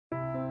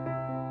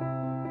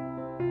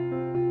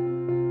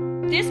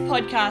This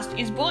podcast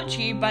is brought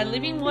to you by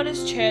Living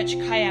Waters Church,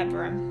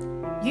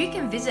 Kyabram. You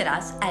can visit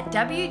us at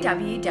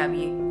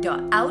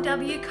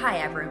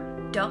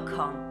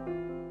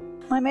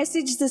www.lwkyabram.com. My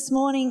message this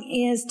morning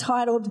is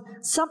titled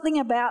Something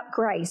About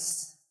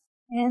Grace.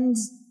 And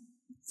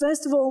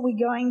first of all, we're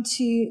going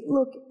to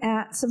look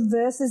at some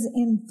verses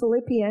in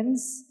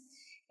Philippians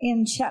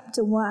in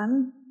chapter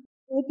 1,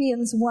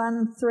 Philippians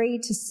 1,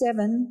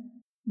 3-7.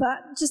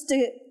 But just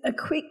a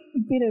quick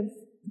bit of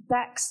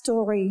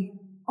backstory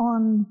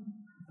on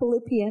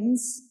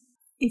Philippians.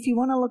 If you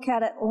want to look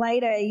at it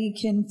later, you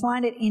can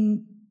find it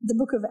in the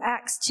book of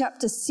Acts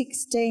chapter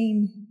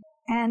 16.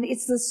 And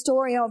it's the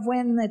story of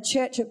when the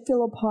church at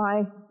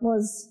Philippi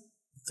was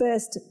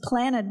first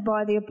planted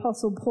by the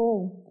Apostle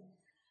Paul.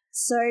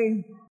 So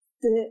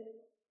the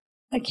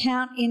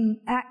account in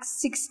Acts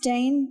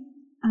 16,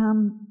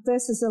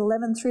 verses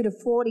 11 through to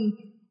 40,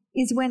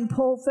 is when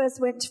Paul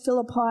first went to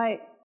Philippi,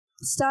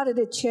 started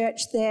a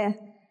church there,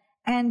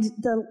 and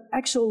the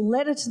actual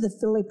letter to the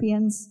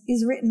Philippians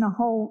is written a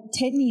whole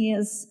 10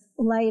 years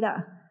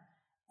later.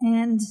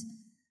 And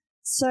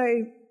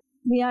so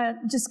we are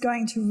just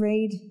going to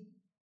read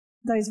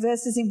those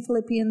verses in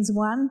Philippians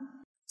 1.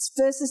 It's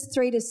verses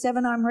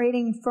 3-7. I'm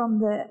reading from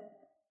the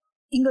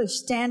English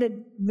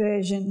Standard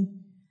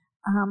Version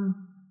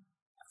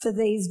for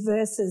these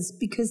verses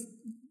because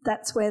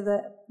that's where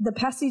the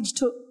passage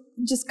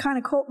just kind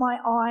of caught my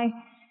eye,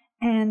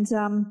 and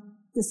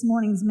this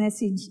morning's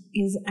message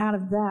is out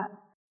of that. It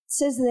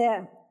says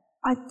there,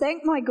 I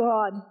thank my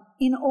God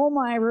in all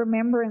my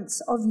remembrance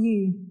of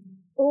you,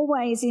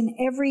 always in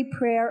every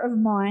prayer of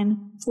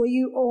mine for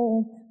you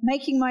all,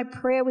 making my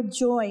prayer with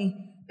joy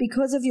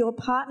because of your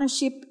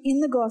partnership in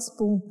the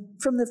gospel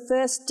from the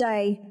first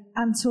day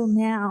until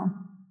now.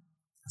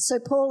 So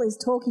Paul is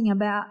talking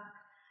about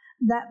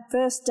that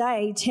first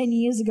day 10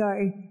 years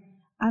ago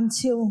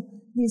until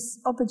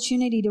this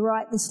opportunity to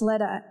write this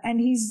letter.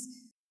 And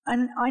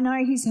I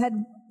know he's had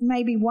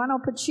maybe one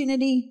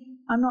opportunity,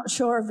 I'm not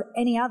sure of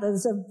any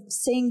others, of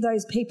seeing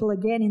those people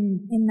again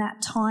in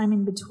that time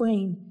in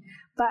between.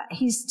 But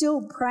he's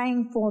still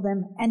praying for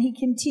them, and he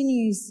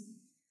continues,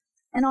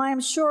 and I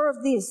am sure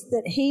of this,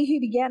 that he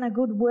who began a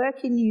good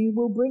work in you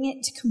will bring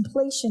it to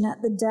completion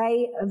at the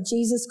day of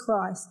Jesus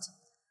Christ.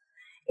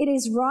 It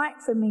is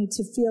right for me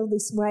to feel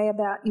this way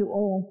about you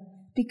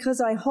all, because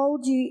I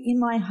hold you in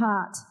my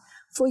heart,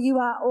 for you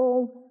are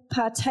all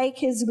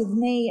partakers with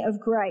me of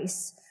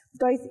grace,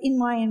 both in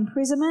my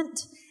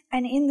imprisonment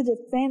and in the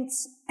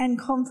defense and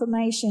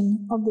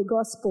confirmation of the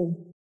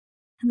gospel.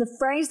 And the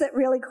phrase that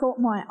really caught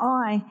my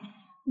eye,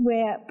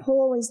 where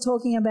Paul is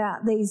talking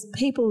about these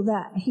people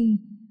that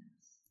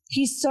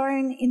he's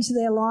sown into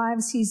their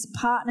lives, he's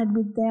partnered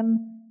with them.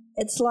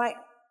 It's like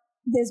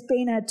there's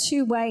been a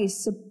two-way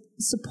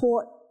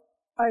support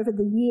over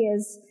the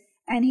years,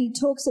 and he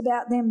talks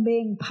about them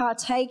being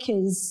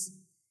partakers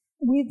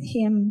with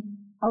him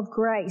of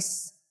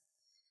grace,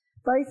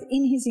 both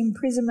in his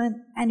imprisonment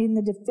and in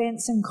the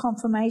defense and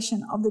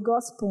confirmation of the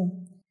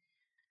gospel.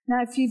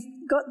 Now, if you've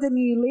got the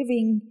New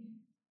Living,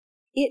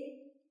 it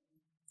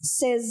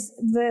says,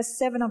 verse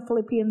 7 of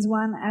Philippians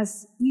 1,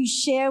 as you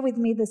share with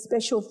me the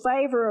special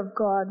favour of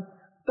God,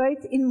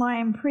 both in my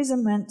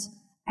imprisonment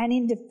and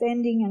in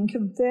defending and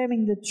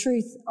confirming the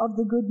truth of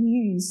the good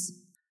news.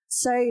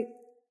 So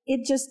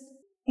it just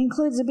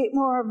includes a bit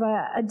more of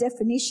a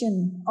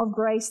definition of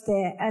grace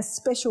there as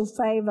special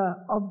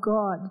favour of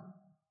God.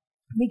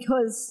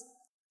 Because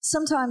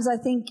sometimes I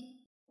think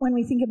when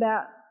we think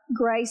about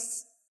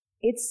grace,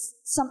 it's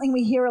something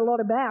we hear a lot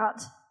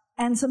about,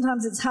 and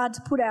sometimes it's hard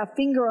to put our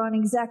finger on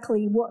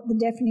exactly what the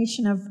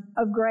definition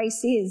of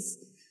grace is.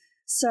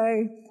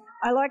 So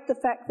I like the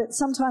fact that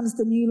sometimes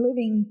the New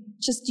Living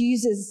just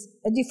uses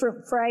a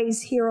different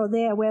phrase here or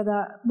there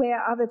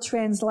where other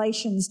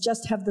translations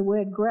just have the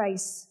word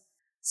grace.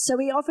 So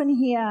we often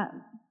hear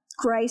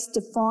grace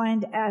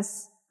defined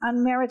as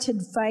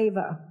unmerited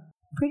favour.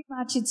 Pretty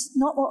much it's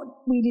not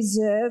what we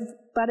deserve,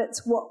 but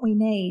it's what we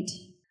need.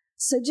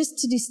 So just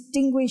to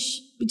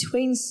distinguish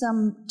between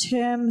some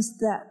terms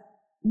that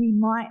we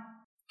might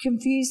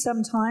confuse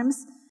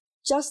sometimes,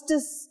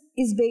 justice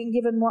is being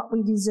given what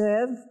we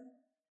deserve.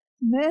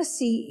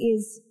 Mercy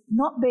is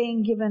not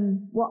being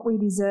given what we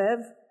deserve,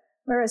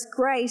 whereas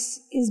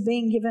grace is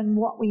being given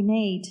what we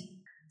need.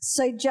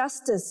 So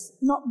justice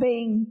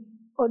being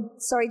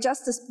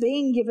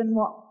given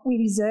what we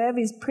deserve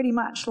is pretty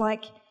much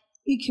like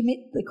you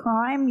commit the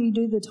crime, you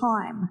do the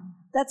time.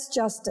 That's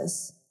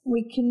justice.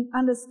 We can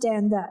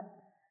understand that.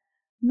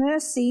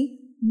 Mercy,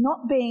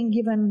 not being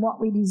given what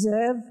we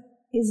deserve,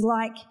 is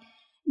like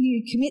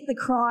you commit the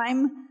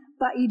crime,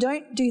 but you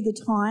don't do the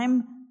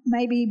time,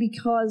 maybe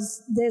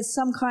because there's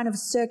some kind of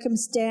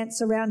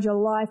circumstance around your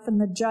life and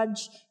the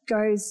judge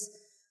goes,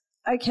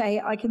 okay,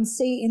 I can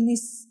see in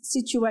this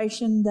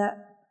situation that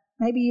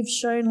maybe you've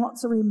shown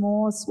lots of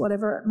remorse,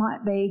 whatever it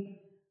might be,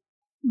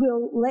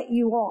 we'll let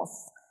you off.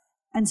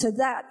 And so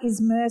that is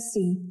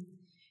mercy.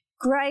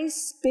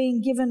 Grace, being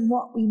given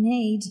what we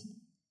need,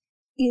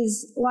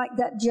 is like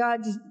that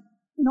judge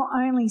not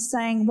only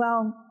saying,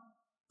 well,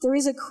 there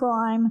is a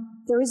crime,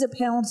 there is a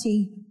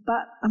penalty,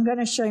 but I'm going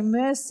to show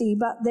mercy.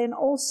 But then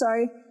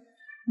also,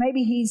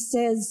 maybe he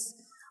says,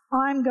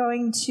 I'm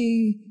going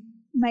to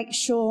make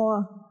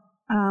sure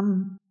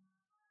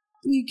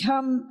you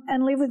come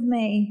and live with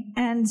me,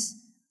 and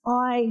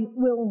I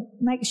will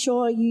make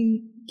sure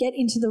you get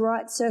into the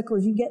right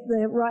circles, you get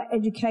the right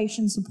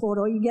education support,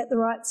 or you get the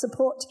right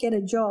support to get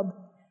a job.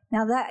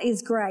 Now that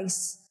is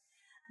grace.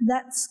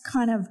 That's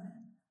kind of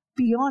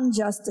beyond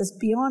justice,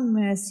 beyond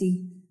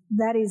mercy.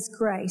 That is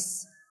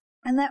grace.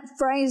 And that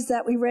phrase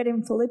that we read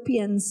in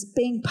Philippians,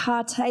 being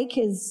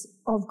partakers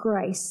of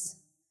grace,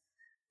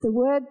 the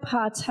word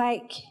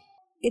partake,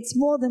 it's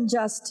more than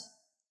just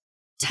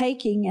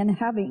taking and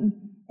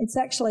having. It's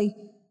actually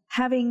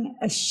having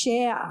a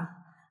share.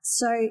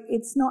 So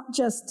it's not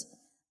just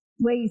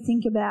where you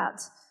think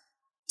about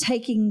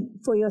taking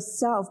for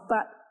yourself,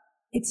 but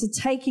it's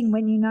a taking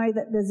when you know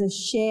that there's a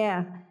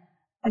share,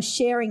 a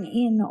sharing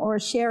in or a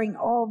sharing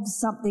of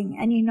something,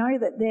 and you know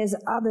that there's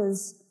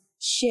others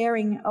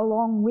sharing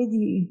along with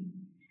you.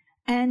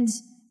 And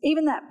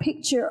even that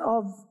picture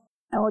of,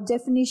 or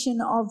definition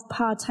of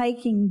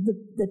partaking,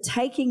 the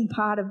taking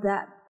part of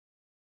that,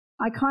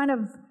 I kind of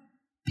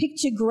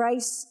picture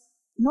grace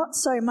not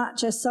so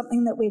much as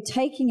something that we're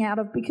taking out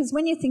of, because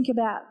when you think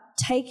about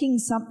taking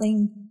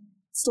something,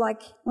 it's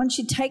like once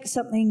you take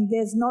something,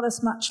 there's not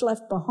as much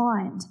left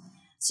behind.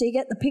 So you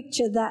get the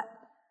picture that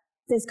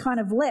there's kind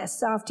of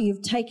less after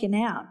you've taken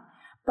out.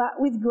 But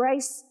with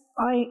grace,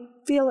 I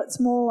feel it's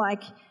more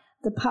like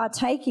the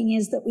partaking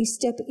is that we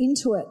step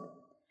into it,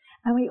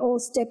 and we all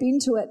step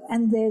into it,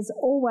 and there's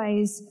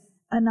always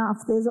enough.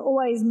 There's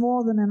always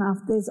more than enough.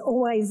 There's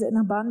always an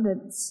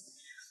abundance.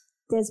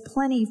 There's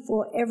plenty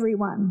for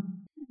everyone.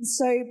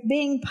 So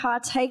being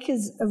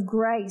partakers of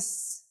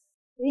grace,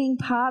 being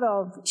part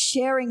of,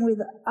 sharing with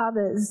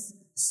others,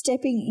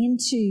 stepping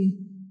into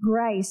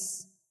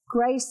grace,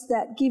 grace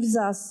that gives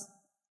us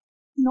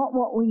not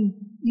what we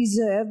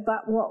deserve,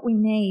 but what we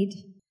need.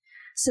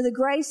 So the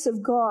grace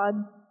of God,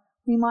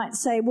 we might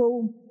say,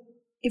 well,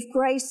 if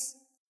grace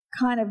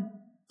kind of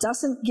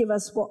doesn't give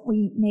us what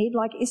we need,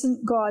 like,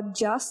 isn't God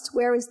just?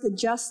 Where is the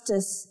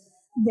justice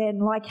then?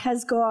 Like,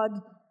 has God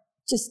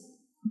just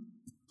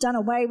done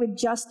away with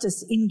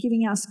justice in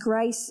giving us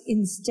grace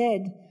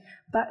instead?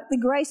 But the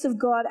grace of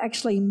God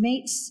actually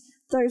meets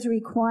those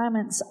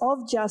requirements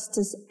of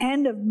justice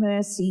and of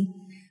mercy,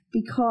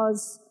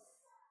 because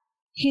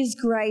his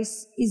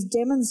grace is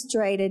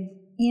demonstrated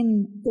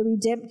in the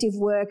redemptive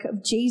work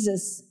of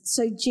Jesus.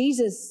 So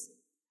Jesus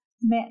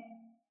met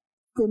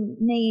the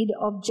need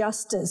of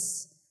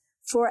justice.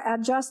 For our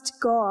just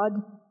God,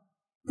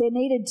 there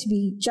needed to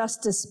be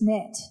justice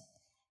met.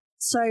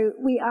 So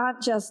we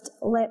aren't just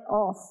let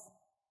off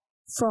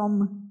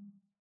from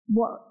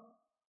what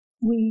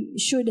we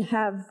should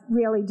have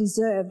really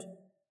deserved.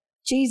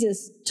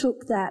 Jesus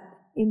took that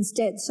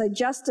instead. So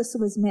justice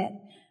was met,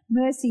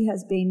 mercy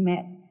has been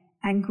met,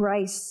 and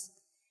grace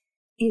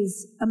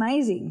is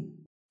amazing.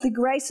 The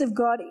grace of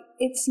God,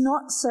 it's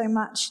not so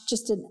much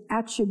just an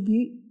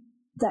attribute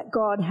that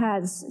God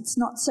has. It's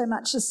not so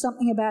much as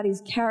something about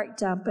his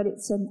character, but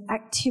it's an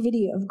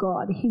activity of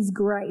God, his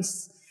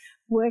grace,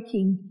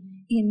 working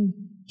in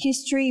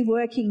history,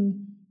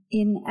 working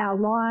in our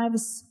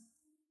lives.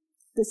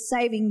 The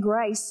saving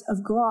grace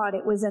of God,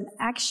 it was an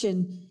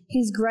action.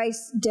 His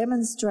grace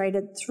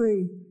demonstrated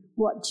through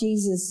what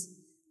Jesus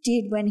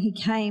did when he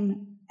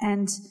came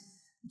and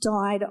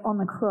died on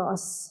the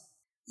cross.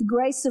 The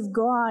grace of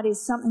God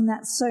is something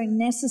that's so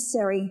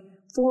necessary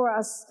for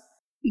us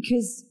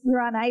because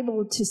we're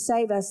unable to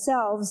save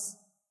ourselves,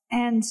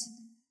 and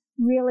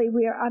really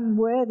we're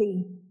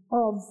unworthy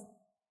of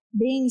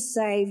being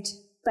saved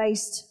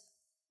based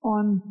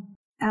on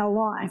our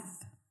life.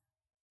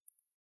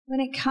 When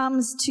it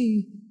comes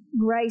to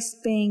grace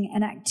being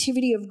an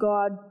activity of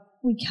God,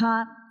 we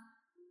can't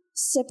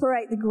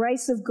separate the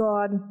grace of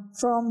God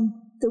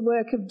from the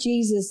work of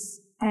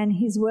Jesus and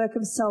his work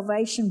of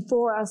salvation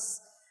for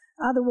us.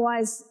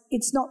 Otherwise,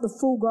 it's not the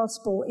full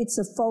gospel, it's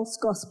a false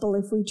gospel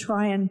if we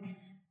try and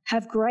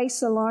have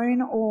grace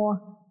alone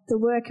or the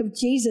work of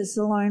Jesus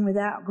alone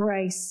without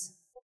grace.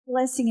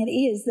 Blessing it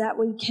is that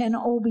we can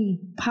all be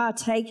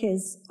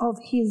partakers of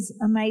his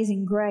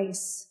amazing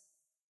grace.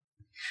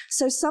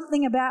 So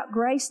something about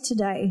grace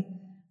today.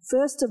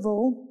 First of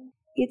all,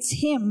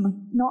 it's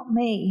him, not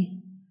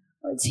me.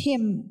 It's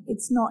him,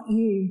 it's not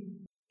you.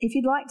 If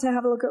you'd like to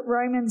have a look at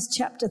Romans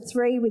chapter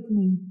 3 with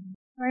me.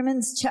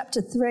 Romans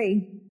chapter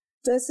 3,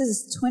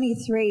 verses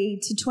 23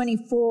 to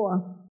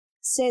 24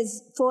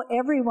 says, "For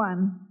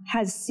everyone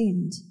has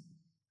sinned.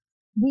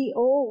 We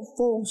all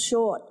fall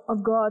short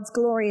of God's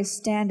glorious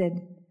standard.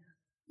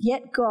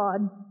 Yet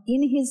God,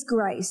 in his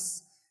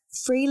grace,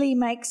 freely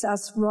makes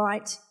us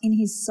right in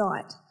his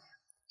sight.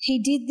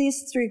 He did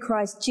this through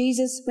Christ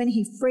Jesus when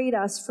he freed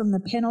us from the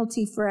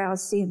penalty for our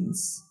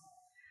sins."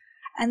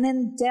 And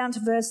then down to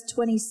verse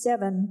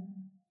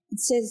 27, it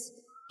says,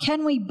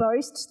 "Can we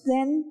boast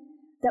then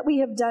that we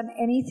have done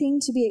anything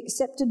to be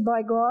accepted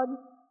by God?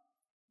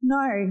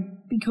 No,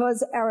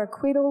 because our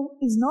acquittal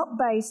is not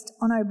based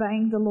on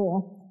obeying the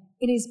law.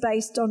 It is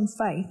based on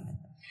faith.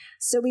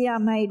 So we are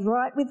made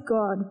right with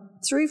God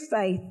through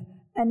faith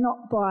and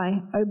not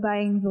by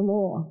obeying the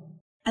law.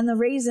 And the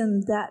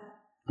reason that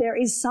there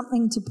is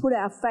something to put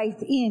our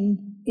faith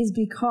in is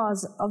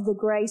because of the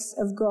grace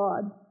of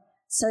God.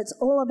 So it's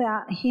all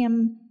about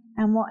Him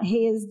and what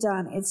He has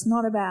done. It's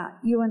not about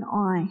you and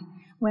I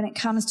when it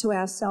comes to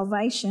our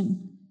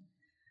salvation.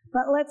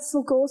 But let's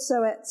look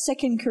also at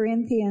 2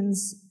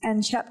 Corinthians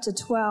and chapter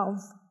 12,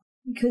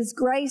 because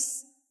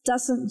grace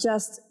doesn't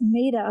just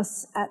meet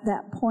us at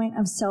that point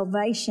of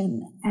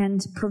salvation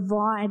and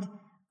provide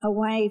a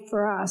way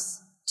for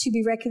us to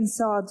be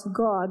reconciled to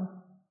God.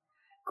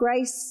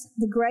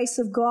 The grace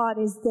of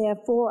God is there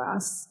for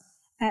us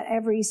at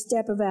every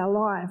step of our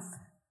life.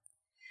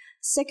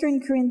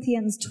 2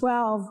 Corinthians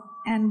 12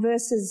 and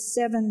verses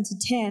 7 to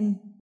 10,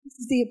 this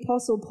is the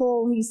Apostle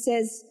Paul. He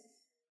says,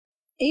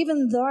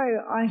 "Even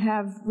though I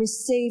have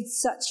received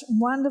such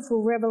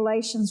wonderful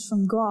revelations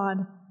from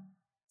God,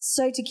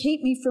 so to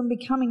keep me from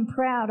becoming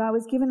proud, I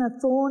was given a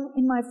thorn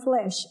in my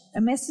flesh,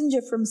 a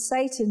messenger from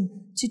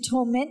Satan to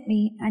torment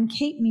me and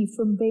keep me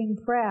from being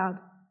proud.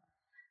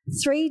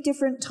 3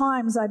 different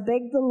times I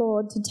begged the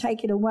Lord to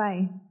take it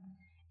away.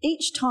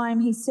 Each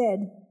time He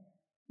said,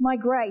 'My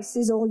grace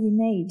is all you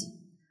need.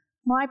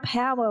 My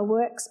power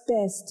works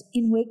best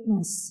in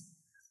weakness.'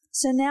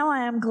 So now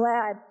I am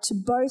glad to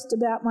boast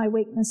about my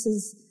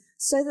weaknesses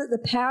so that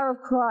the power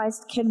of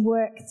Christ can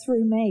work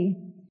through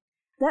me.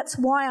 That's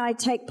why I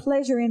take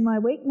pleasure in my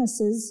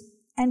weaknesses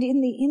and in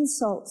the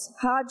insults,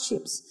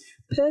 hardships,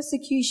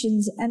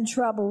 persecutions, and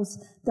troubles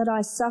that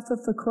I suffer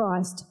for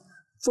Christ.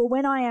 For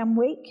when I am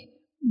weak,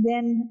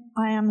 then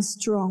I am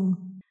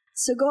strong."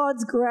 So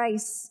God's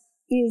grace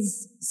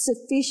is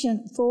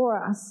sufficient for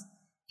us.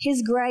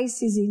 His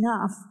grace is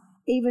enough,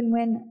 even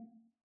when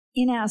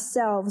in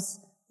ourselves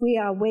we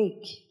are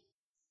weak.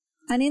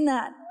 And in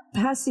that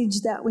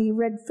passage that we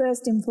read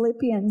first in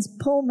Philippians,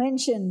 Paul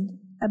mentioned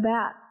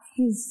about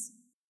his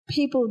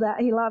people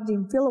that he loved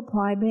in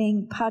Philippi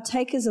being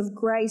partakers of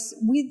grace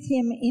with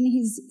him in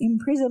his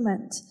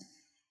imprisonment.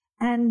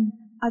 And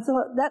I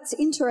thought that's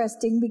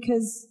interesting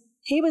because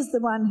he was the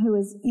one who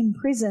was in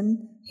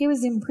prison. He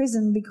was in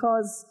prison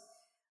because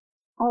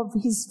of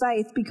his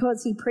faith,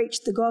 because he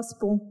preached the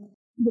gospel.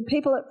 The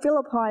people at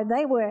Philippi,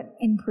 they weren't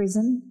in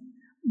prison,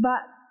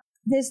 but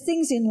there's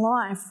things in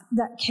life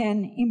that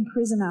can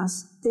imprison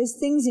us. There's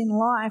things in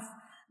life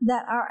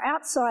that are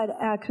outside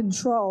our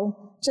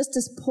control, just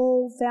as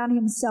Paul found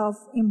himself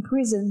in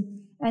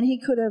prison and he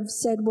could have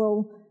said,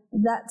 well,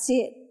 that's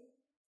it.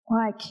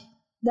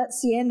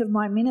 That's the end of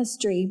my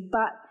ministry.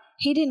 But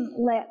he didn't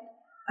let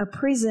a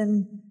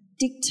prison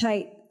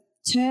dictate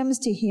terms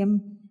to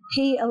him.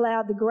 He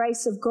allowed the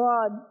grace of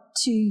God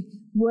to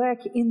work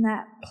in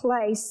that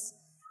place.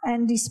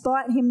 And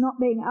despite him not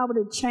being able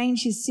to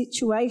change his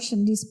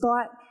situation,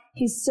 despite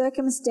his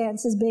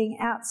circumstances being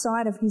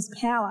outside of his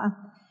power,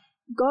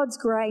 God's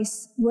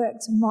grace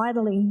worked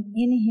mightily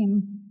in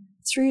him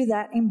through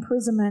that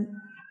imprisonment.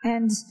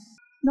 And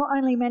not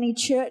only many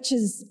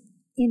churches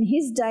in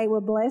his day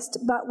were blessed,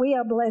 but we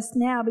are blessed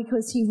now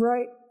because he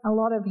wrote a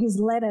lot of his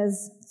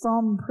letters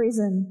from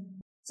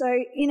prison. So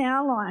in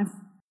our life,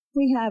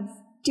 we have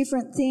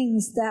different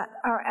things that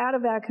are out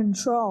of our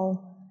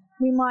control.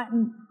 We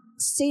mightn't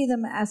see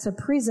them as a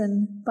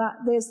prison, but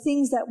there's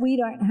things that we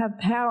don't have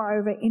power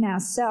over in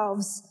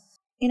ourselves,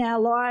 in our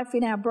life,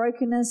 in our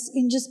brokenness,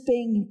 in just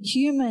being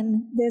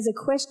human. There's a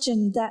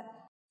question that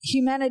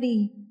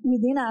humanity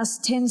within us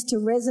tends to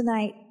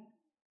resonate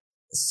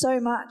so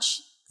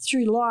much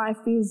through life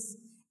is,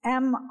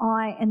 am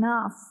I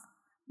enough?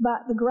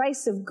 But the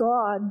grace of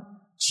God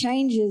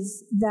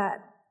changes that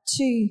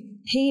to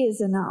He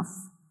is enough.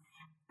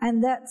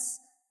 And that's,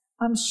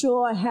 I'm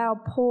sure, how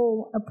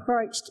Paul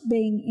approached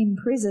being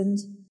imprisoned.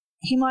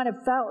 He might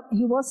have felt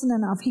he wasn't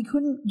enough. He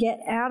couldn't get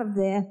out of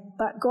there,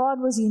 but God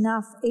was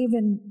enough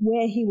even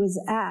where he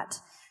was at.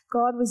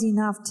 God was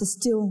enough to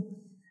still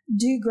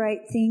do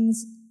great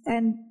things.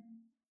 And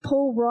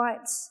Paul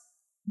writes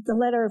the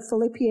letter of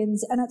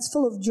Philippians, and it's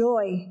full of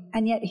joy,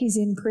 and yet he's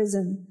in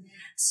prison.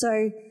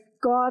 So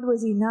God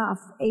was enough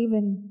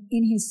even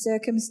in his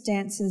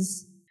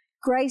circumstances.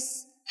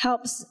 Grace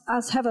helps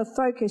us have a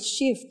focus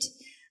shift,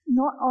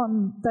 not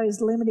on those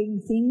limiting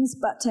things,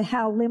 but to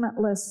how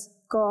limitless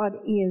God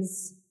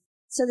is.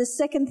 So the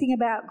second thing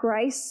about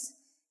grace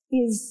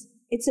is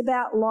it's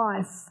about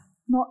life,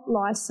 not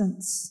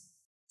license.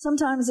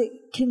 Sometimes it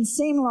can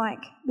seem like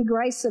the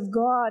grace of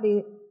God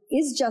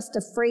is just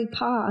a free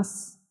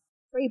pass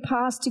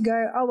to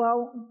go, oh,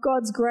 well,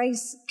 God's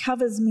grace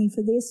covers me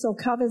for this or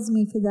covers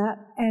me for that,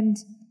 and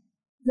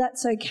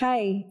that's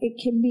okay.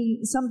 It can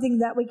be something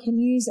that we can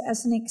use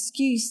as an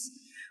excuse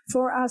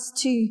for us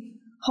to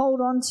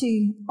hold on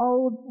to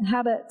old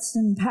habits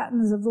and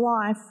patterns of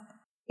life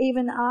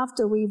even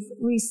after we've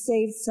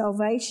received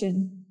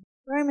salvation.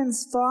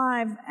 Romans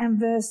 5 and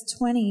verse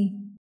 20.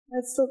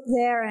 Let's look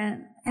there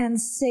and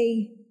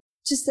see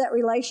just that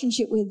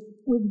relationship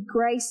with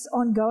grace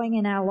ongoing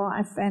in our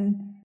life and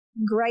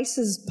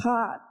grace's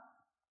part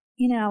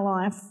in our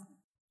life.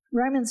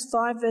 Romans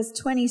 5 verse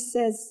 20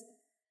 says,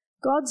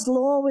 God's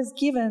law was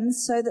given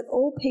so that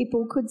all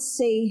people could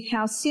see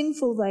how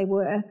sinful they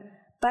were,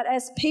 but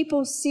as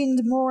people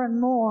sinned more and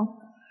more,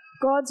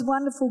 God's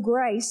wonderful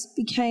grace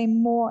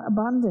became more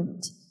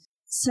abundant.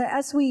 So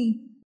as we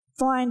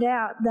find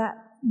out that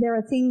there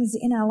are things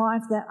in our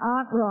life that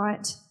aren't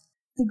right,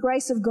 the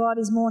grace of God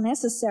is more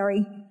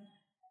necessary,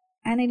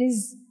 and it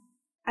is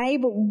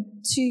able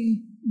to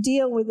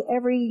deal with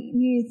every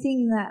new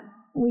thing that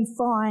we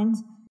find.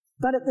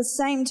 But at the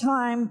same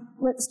time,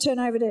 let's turn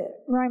over to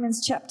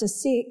Romans chapter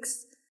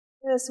 6.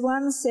 Verse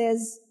 1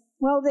 says,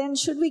 "Well then,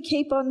 should we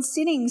keep on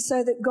sinning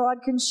so that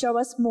God can show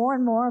us more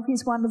and more of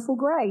his wonderful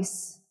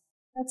grace?"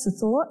 That's a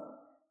thought.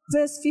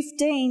 Verse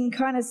 15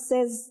 kind of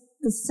says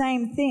the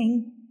same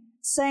thing,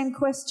 same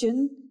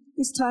question.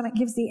 This time it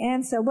gives the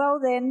answer. "Well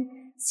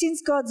then,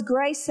 since God's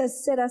grace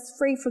has set us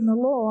free from the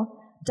law,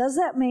 does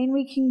that mean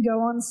we can go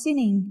on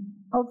sinning?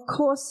 Of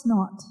course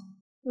not."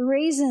 The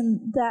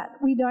reason that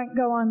we don't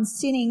go on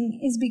sinning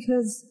is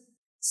because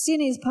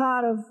sin is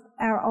part of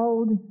our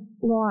old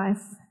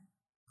life.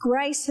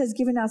 Grace has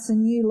given us a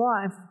new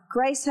life.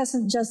 Grace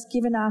hasn't just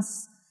given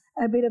us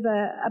a bit of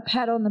a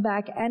pat on the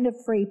back and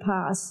a free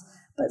pass,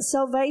 but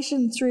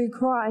salvation through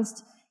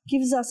Christ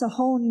gives us a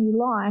whole new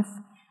life,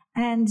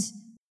 and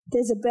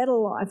there's a better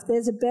life,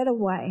 there's a better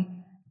way.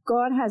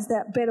 God has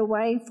that better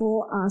way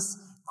for us.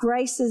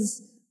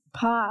 Grace's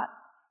part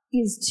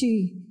is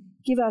to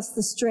give us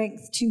the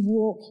strength to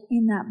walk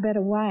in that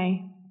better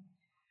way.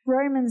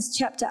 Romans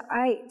chapter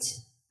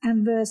 8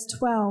 and verse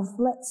 12.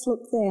 Let's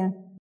look there.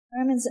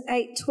 Romans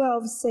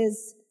 8:12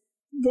 says,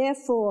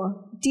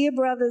 "Therefore, dear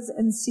brothers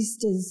and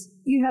sisters,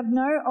 you have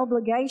no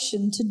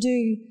obligation to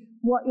do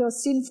what your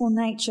sinful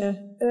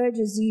nature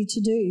urges you to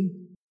do."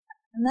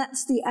 And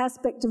that's the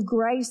aspect of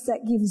grace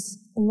that gives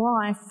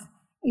life,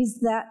 is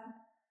that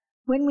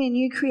when we're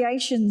new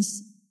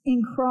creations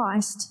in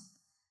Christ,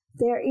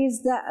 there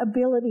is that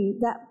ability,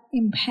 that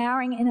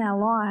empowering in our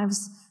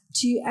lives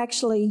to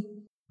actually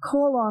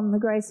call on the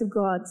grace of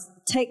God,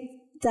 take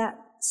that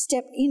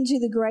step into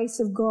the grace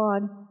of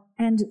God,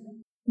 and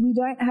we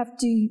don't have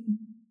to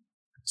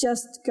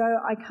just go,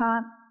 I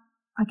can't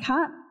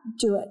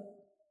do it,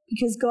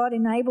 because God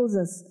enables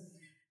us.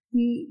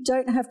 We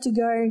don't have to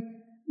go,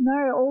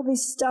 no, all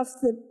this stuff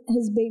that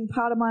has been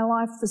part of my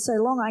life for so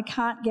long, I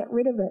can't get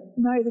rid of it.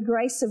 No, the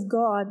grace of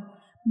God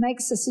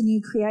makes us a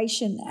new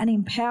creation and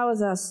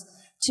empowers us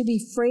to be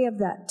free of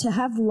that, to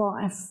have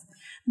life,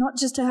 not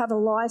just to have a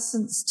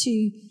license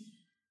to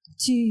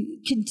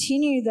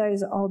continue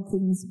those old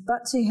things,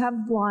 but to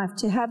have life,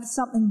 to have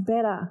something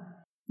better.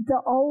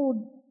 The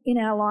old in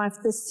our life,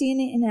 the sin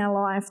in our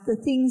life, the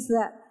things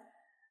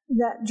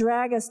that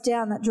drag us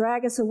down, that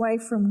drag us away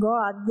from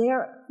God,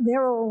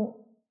 they're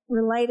all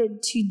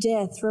related to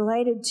death,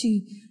 related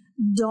to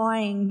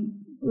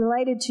dying,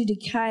 related to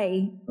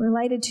decay,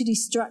 related to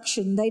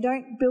destruction. They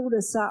don't build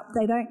us up.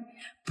 They don't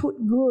put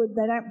good,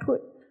 they don't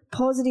put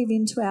positive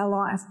into our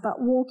life,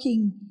 but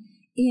walking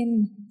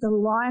in the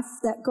life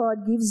that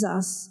God gives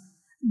us,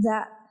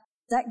 that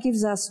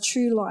gives us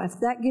true life,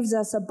 that gives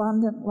us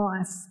abundant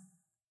life.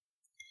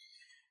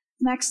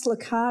 Max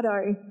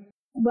Lucado,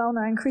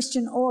 well-known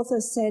Christian author,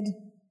 said,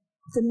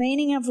 "The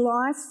meaning of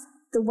life,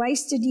 the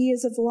wasted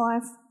years of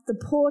life, the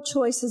poor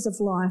choices of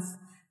life,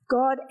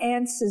 God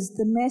answers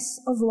the mess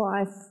of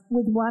life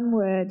with one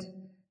word,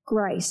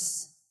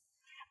 grace.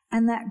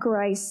 And that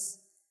grace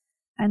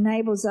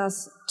enables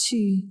us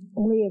to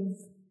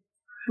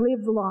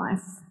live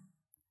life,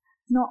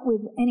 not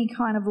with any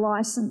kind of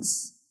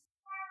license.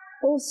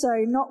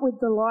 Also, not with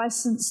the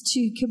license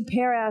to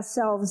compare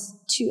ourselves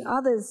to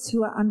others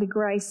who are under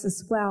grace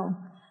as well.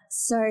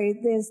 So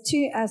there's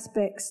two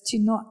aspects to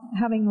not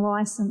having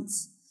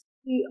license.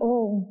 We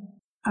all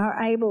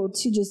are able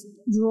to just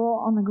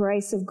draw on the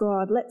grace of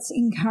God. Let's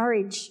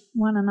encourage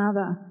one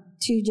another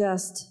to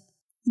just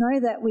know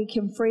that we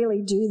can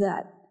freely do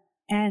that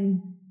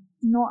and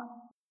not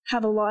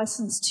have a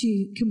license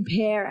to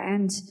compare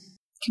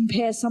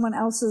someone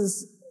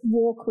else's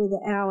walk with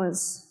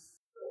ours.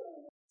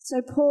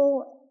 So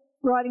Paul,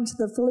 writing to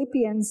the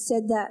Philippians,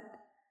 said that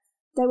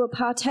they were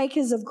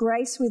partakers of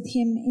grace with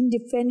him in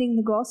defending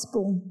the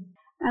gospel.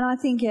 And I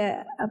think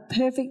a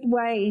perfect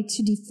way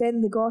to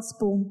defend the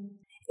gospel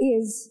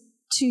is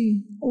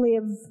to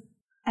live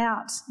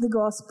out the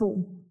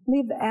gospel,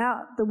 live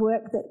out the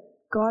work that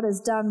God has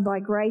done by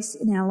grace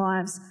in our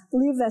lives,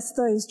 live as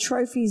those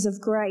trophies of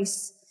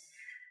grace,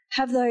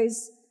 have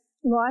those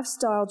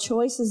lifestyle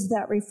choices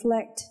that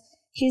reflect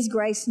his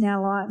grace in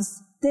our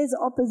lives. There's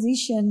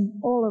opposition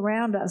all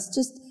around us.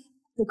 Just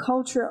the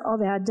culture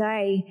of our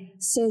day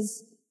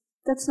says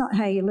that's not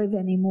how you live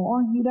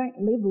anymore. You don't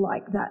live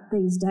like that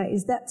these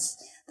days.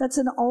 That's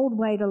an old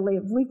way to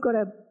live. We've got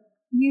a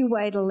new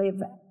way to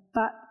live.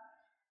 But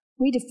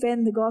we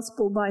defend the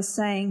gospel by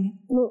saying,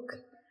 look,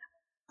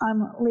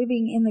 I'm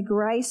living in the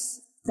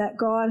grace that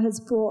God has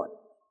brought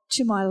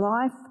to my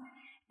life,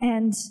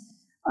 and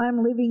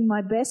I'm living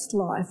my best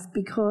life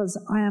because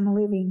I am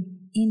living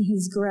in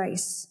his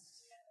grace.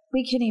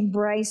 We can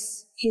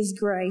embrace his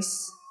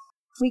grace.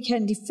 We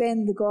can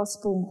defend the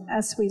gospel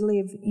as we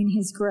live in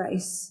his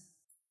grace.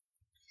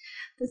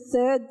 The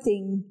third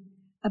thing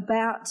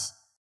about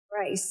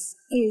grace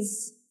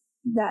is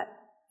that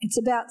it's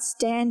about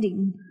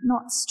standing,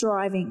 not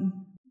striving.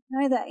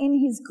 Know that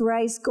in His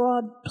grace,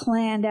 God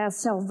planned our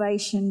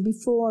salvation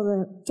before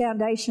the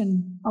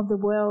foundation of the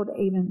world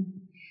even.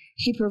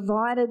 He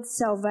provided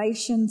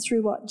salvation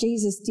through what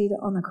Jesus did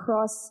on the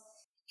cross.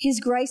 His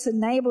grace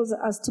enables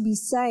us to be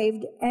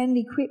saved and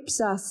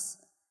equips us.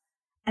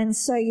 And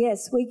so,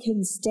 yes, we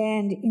can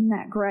stand in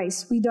that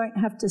grace. We don't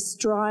have to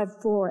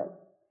strive for it.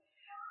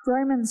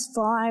 Romans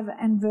 5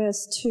 and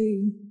verse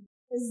 2.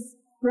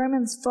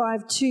 Romans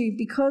 5:2,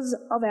 because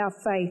of our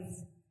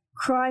faith,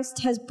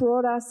 Christ has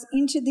brought us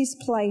into this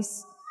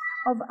place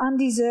of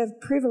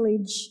undeserved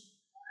privilege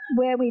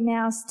where we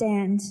now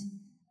stand,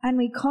 and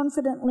we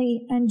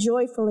confidently and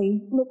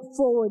joyfully look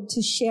forward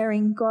to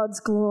sharing God's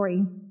glory.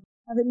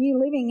 Now, the New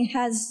Living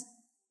has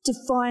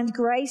defined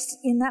grace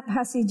in that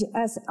passage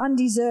as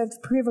undeserved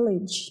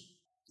privilege.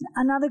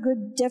 Another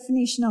good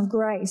definition of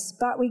grace,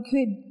 but we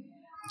could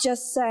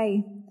just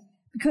say,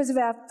 because of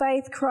our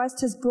faith,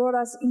 Christ has brought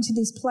us into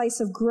this place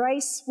of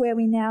grace where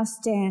we now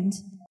stand,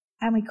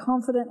 and we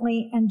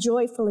confidently and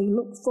joyfully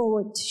look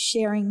forward to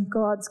sharing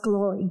God's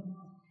glory.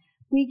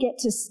 We get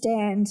to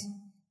stand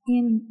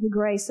in the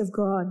grace of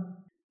God.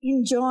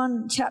 In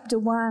John chapter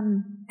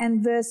 1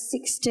 and verse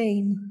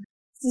 16,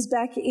 this is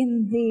back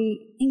in the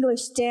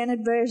English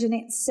Standard Version,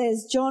 it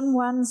says, John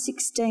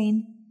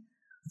 1:16,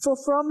 for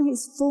from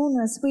His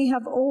fullness we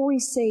have all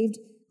received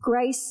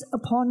grace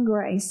upon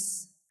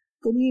grace.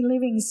 The New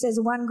Living says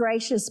one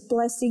gracious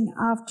blessing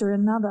after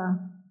another.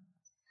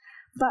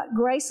 But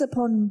grace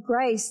upon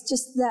grace,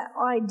 just that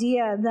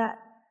idea that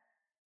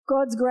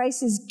God's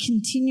grace is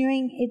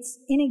continuing, it's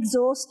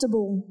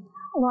inexhaustible.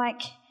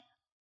 Like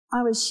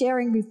I was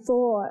sharing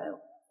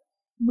before,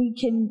 we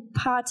can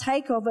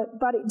partake of it,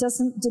 but it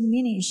doesn't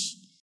diminish.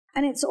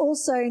 And it's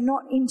also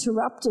not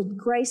interrupted,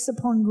 grace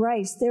upon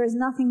grace. There is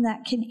nothing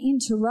that can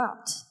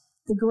interrupt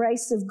the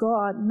grace of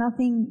God,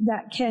 nothing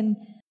that can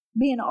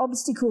be an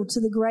obstacle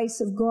to the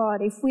grace of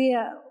God. If we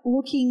are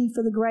looking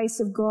for the grace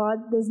of God,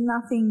 there's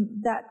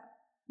nothing that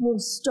will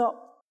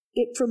stop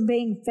it from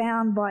being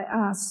found by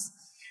us.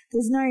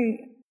 There's no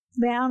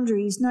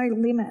boundaries, no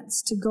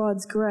limits to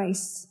God's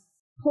grace.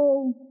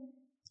 Paul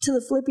to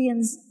the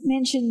Philippians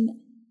mentioned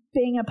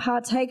being a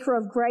partaker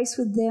of grace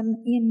with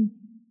them in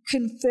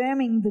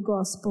confirming the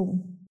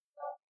gospel.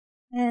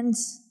 And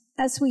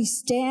as we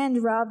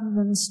stand rather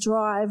than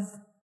strive,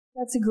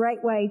 that's a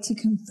great way to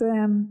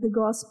confirm the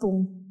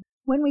gospel.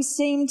 When we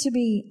seem to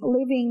be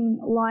living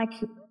like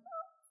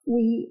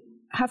we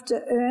have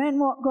to earn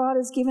what God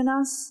has given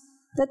us,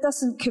 that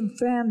doesn't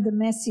confirm the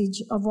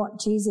message of what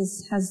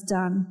Jesus has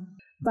done.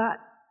 But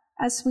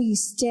as we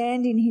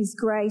stand in His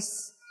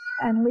grace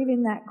and live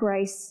in that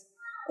grace,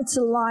 it's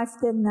a life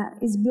then that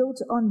is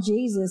built on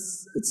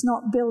Jesus. It's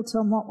not built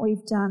on what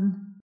we've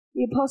done.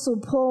 The Apostle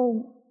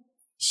Paul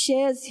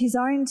shares his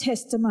own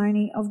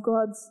testimony of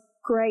God's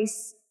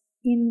grace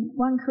in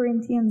 1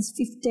 Corinthians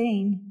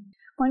 15.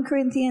 1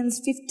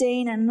 Corinthians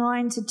 15 and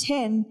 9 to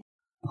 10,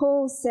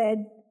 Paul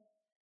said,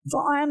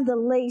 for I am the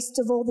least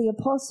of all the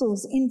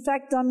apostles. In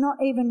fact, I'm not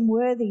even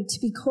worthy to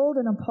be called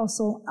an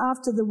apostle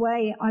after the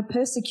way I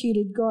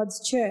persecuted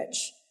God's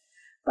church.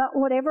 But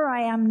whatever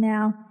I am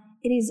now,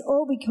 it is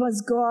all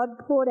because God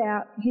poured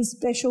out His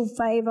special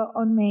favour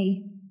on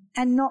me,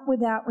 and not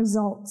without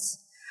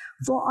results.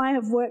 For I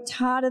have worked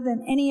harder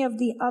than any of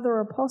the other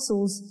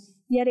apostles,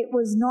 yet it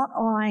was not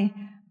I,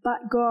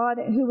 but God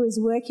who was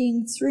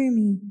working through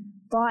me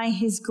by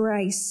His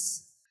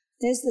grace.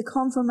 There's the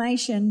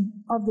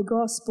confirmation of the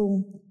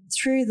gospel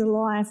through the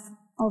life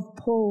of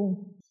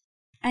Paul.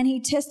 And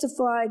he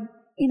testified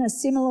in a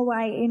similar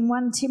way in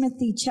 1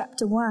 Timothy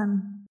chapter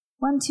 1.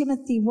 1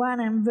 Timothy 1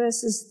 and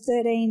verses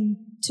 13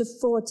 to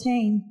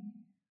 14,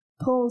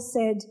 Paul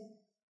said,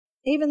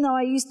 even though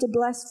I used to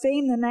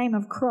blaspheme the name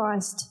of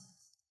Christ,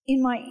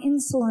 in my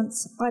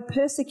insolence I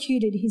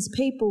persecuted His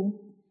people,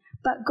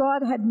 but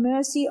God had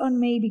mercy on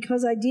me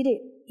because I did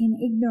it in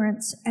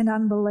ignorance and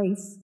unbelief.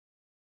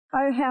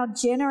 Oh, how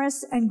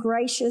generous and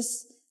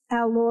gracious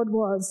our Lord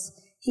was.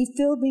 He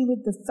filled me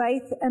with the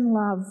faith and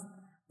love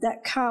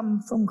that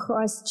come from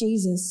Christ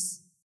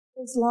Jesus.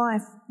 His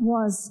life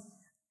was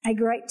a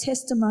great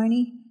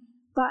testimony,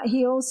 but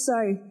he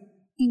also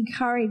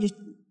encouraged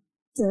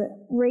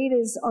the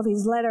readers of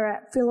his letter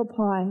at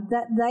Philippi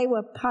that they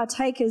were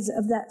partakers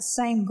of that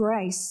same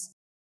grace.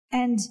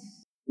 And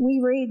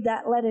we read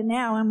that letter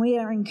now and we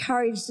are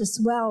encouraged as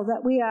well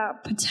that we are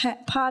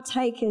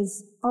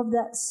partakers of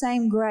that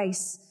same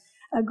grace,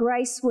 a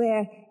grace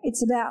where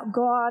it's about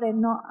God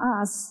and not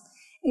us.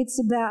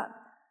 It's about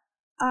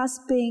us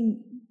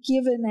being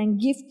given and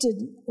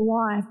gifted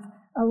life,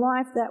 a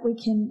life that we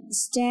can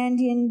stand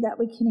in, that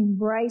we can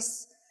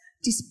embrace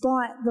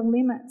despite the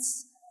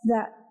limits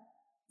that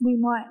we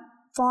might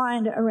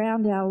find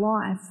around our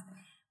life.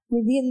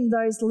 Within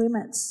those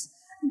limits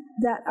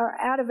that are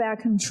out of our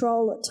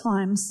control at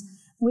times,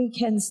 we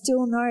can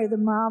still know the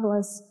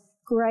marvellous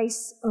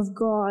grace of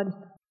God.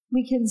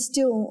 We can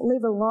still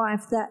live a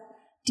life that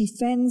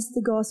defends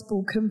the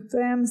gospel,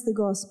 confirms the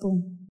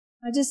gospel.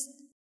 I just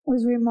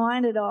was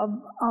reminded of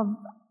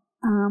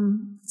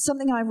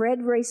something I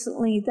read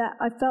recently that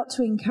I felt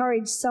to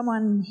encourage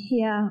someone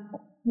here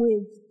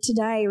with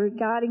today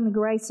regarding the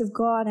grace of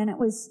God, and it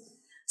was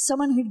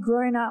someone who'd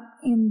grown up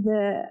in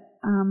the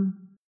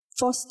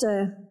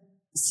foster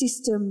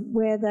system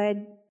where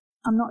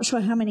I'm not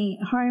sure how many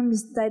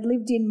homes they'd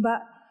lived in,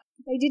 but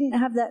they didn't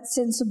have that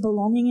sense of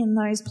belonging in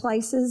those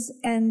places,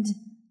 and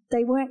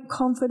they weren't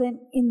confident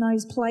in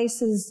those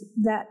places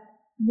that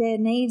their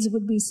needs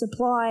would be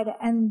supplied.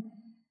 And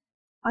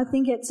I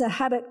think it's a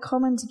habit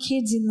common to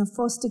kids in the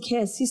foster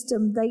care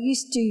system. They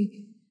used to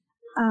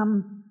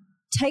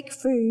take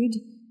food,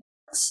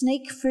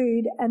 sneak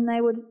food, and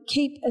they would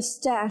keep a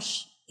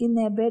stash in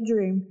their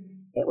bedroom.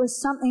 It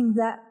was something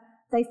that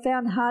they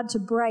found hard to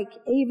break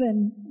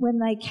even when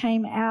they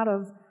came out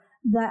of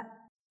that,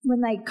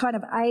 when they kind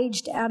of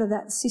aged out of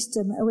that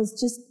system. It was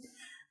just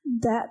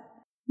that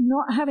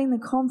not having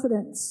the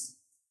confidence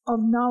of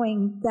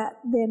knowing that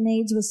their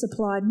needs were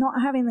supplied,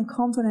 not having the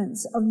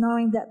confidence of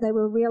knowing that they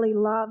were really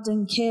loved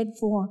and cared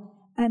for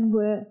and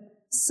were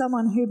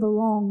someone who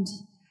belonged.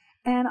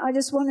 And I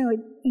just want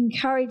to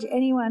encourage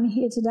anyone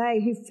here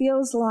today who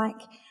feels like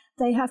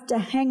they have to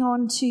hang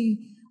on to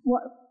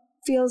what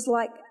feels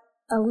like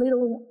a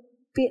little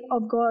bit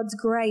of God's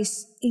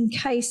grace in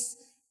case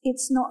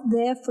it's not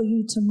there for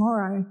you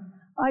tomorrow.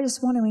 I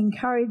just want to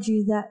encourage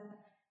you that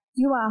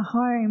you are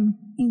home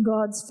in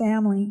God's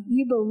family.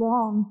 You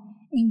belong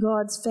in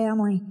God's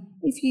family.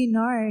 If you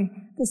know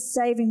the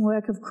saving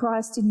work of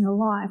Christ in your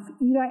life,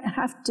 you don't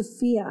have to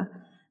fear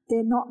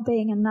there not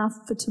being enough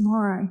for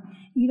tomorrow.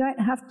 You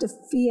don't have to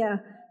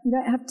fear, you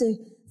don't have to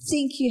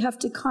think you have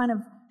to kind of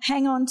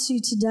hang on to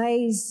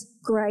today's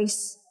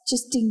grace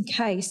just in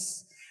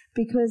case,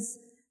 because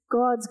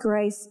God's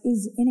grace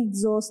is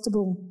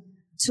inexhaustible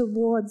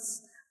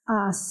towards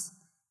us.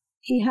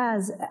 He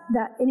has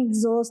that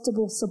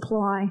inexhaustible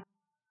supply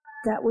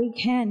that we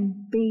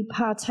can be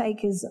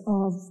partakers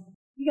of.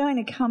 We're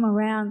going to come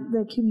around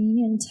the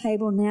communion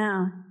table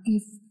now.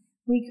 If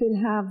we could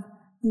have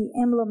the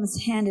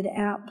emblems handed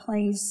out,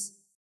 please.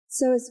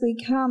 So as we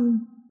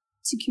come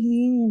to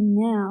communion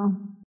now,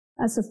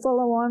 as a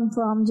follow-on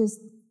from just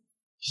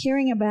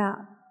hearing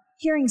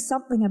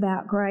something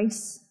about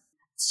grace,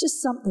 it's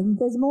just something.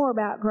 There's more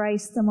about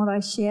grace than what I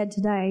shared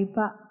today,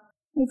 but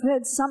we've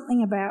heard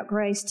something about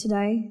grace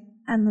today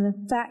and the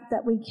fact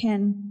that we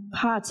can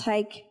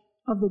partake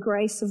of the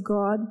grace of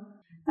God.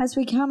 As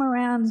we come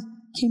around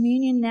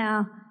communion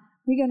now,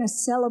 we're going to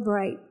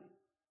celebrate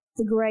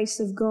the grace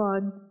of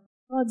God.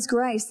 God's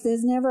grace,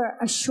 there's never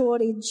a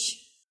shortage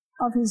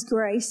of His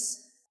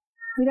grace.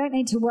 We don't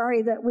need to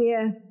worry that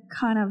we're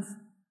kind of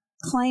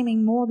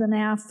claiming more than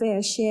our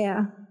fair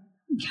share.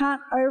 We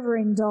can't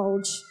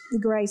overindulge the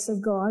grace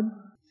of God.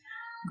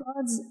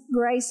 God's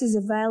grace is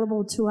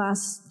available to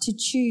us to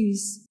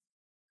choose,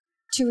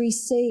 to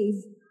receive,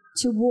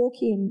 to walk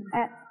in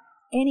at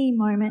any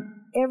moment,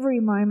 every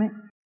moment,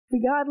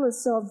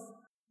 regardless of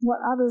what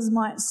others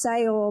might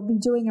say or be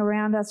doing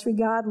around us,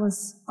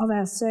 regardless of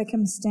our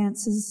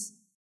circumstances.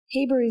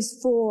 Hebrews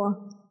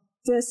 4,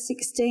 verse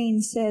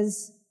 16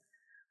 says,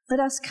 "Let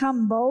us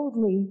come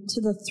boldly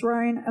to the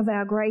throne of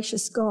our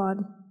gracious God.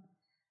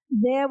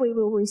 There we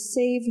will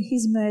receive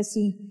His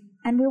mercy,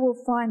 and we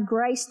will find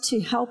grace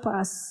to help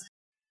us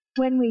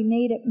when we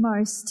need it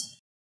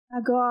most."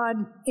 Our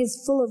God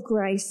is full of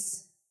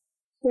grace.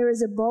 There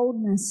is a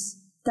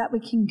boldness that we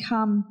can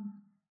come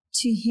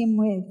to Him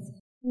with.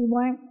 We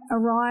won't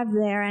arrive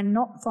there and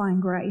not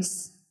find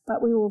grace,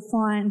 but we will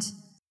find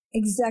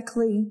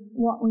exactly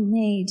what we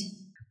need.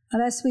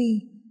 But as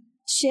we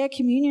share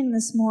communion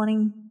this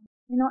morning,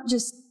 we're not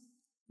just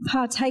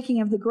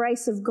partaking of the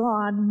grace of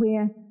God,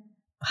 we're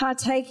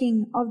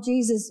partaking of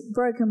Jesus'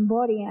 broken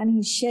body and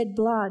His shed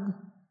blood.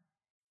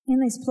 In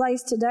this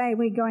place today,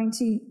 we're going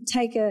to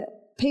take a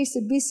piece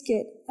of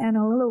biscuit and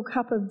a little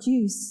cup of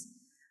juice,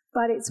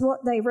 but it's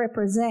what they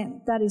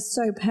represent that is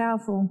so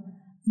powerful,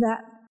 that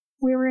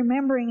we're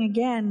remembering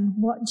again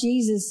what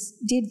Jesus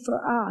did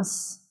for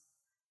us.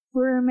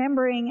 We're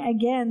remembering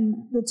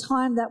again the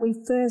time that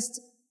we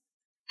first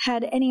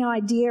had any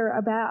idea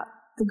about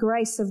the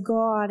grace of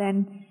God,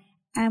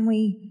 and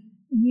we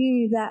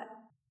knew that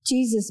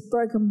Jesus'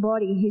 broken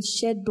body, His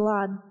shed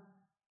blood,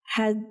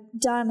 had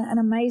done an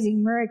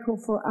amazing miracle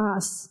for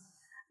us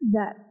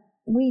that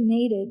we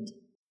needed.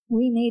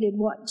 We needed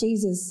what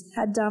Jesus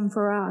had done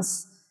for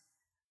us.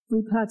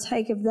 We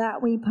partake of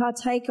that. We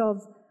partake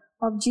of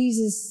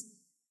Jesus'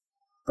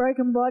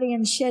 broken body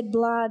and shed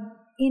blood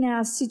in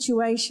our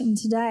situation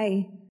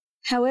today,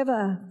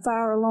 however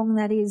far along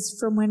that is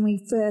from when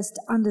we first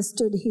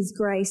understood His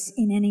grace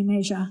in any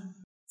measure.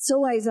 It's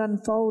always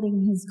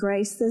unfolding, His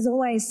grace. There's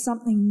always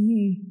something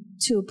new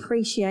to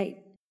appreciate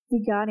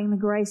regarding the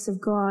grace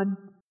of God.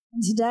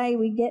 And today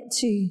we get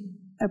to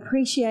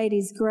appreciate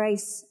His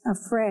grace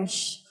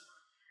afresh.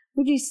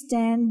 Would you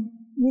stand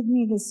with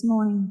me this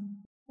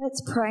morning?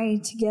 Let's pray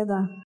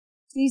together.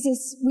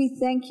 Jesus, we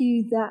thank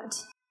You that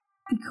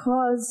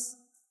because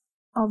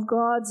of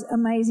God's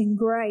amazing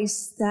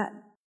grace, that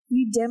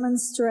you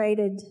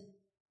demonstrated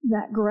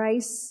that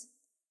grace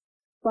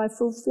by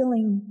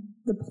fulfilling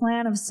the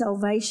plan of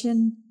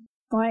salvation,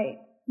 by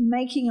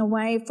making a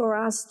way for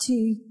us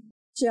to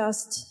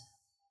just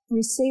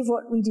receive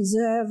what we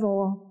deserve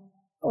or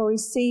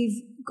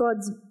receive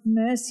God's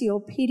mercy or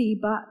pity,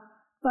 but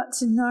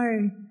to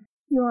know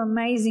your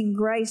amazing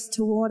grace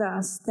toward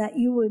us, that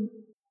you would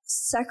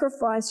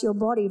sacrifice your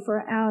body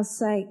for our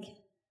sake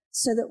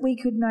so that we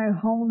could know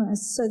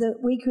wholeness, so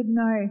that we could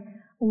know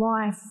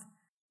life.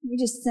 We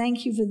just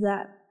thank you for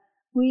that.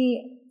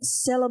 We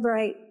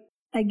celebrate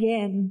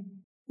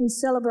again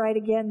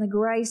the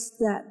grace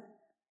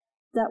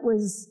that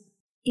was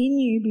in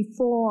you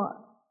before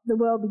the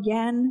world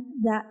began,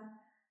 that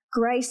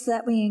grace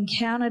that we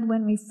encountered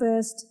when we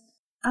first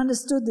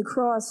understood the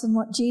cross and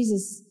what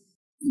Jesus,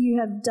 you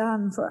have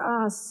done for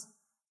us,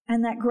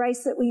 and that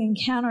grace that we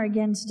encounter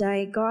again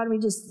today. God, we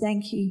just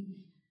thank you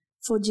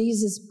for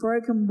Jesus'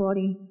 broken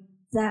body,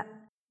 that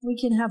we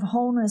can have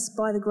wholeness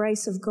by the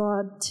grace of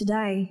God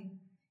today.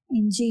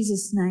 In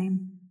Jesus'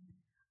 name,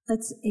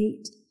 let's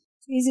eat.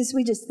 Jesus,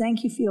 we just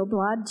thank you for your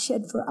blood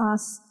shed for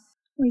us.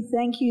 We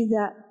thank you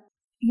that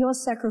your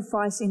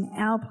sacrifice in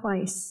our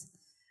place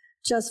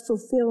just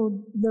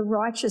fulfilled the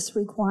righteous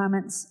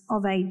requirements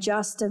of a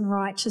just and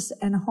righteous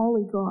and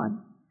holy God.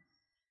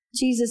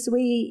 Jesus,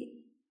 we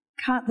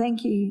can't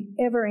thank you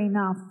ever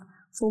enough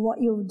for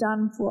what you've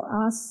done for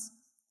us.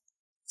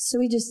 So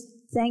we just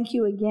thank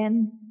you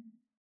again.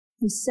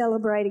 We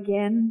celebrate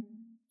again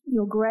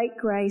your great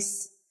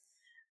grace.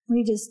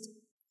 We just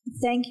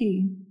thank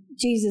you,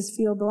 Jesus,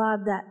 for your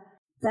blood that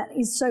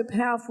is so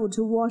powerful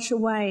to wash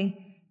away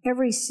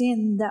every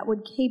sin that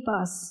would keep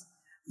us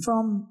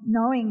from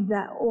knowing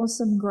that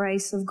awesome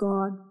grace of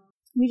God.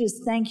 We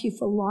just thank you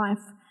for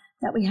life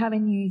that we have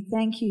in you.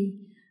 Thank you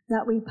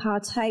that we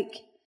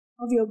partake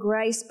of your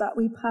grace, but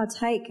we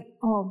partake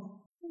of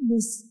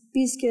this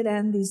biscuit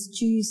and this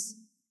juice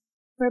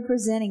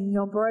representing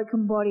your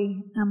broken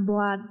body and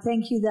blood.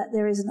 Thank you that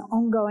there is an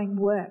ongoing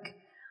work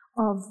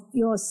of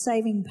your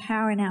saving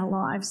power in our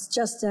lives,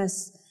 just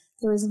as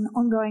there is an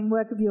ongoing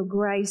work of your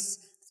grace.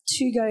 The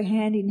two go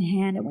hand in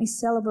hand, and we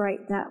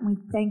celebrate that, and we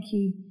thank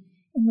you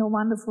in your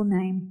wonderful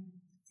name.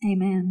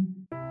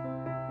 Amen.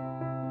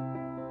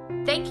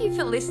 Thank you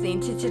for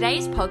listening to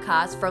today's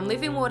podcast from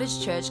Living Waters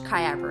Church,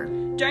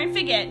 Kyabram. Don't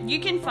forget, you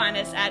can find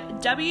us at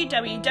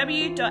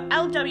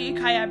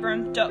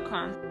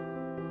www.lwkyabram.com.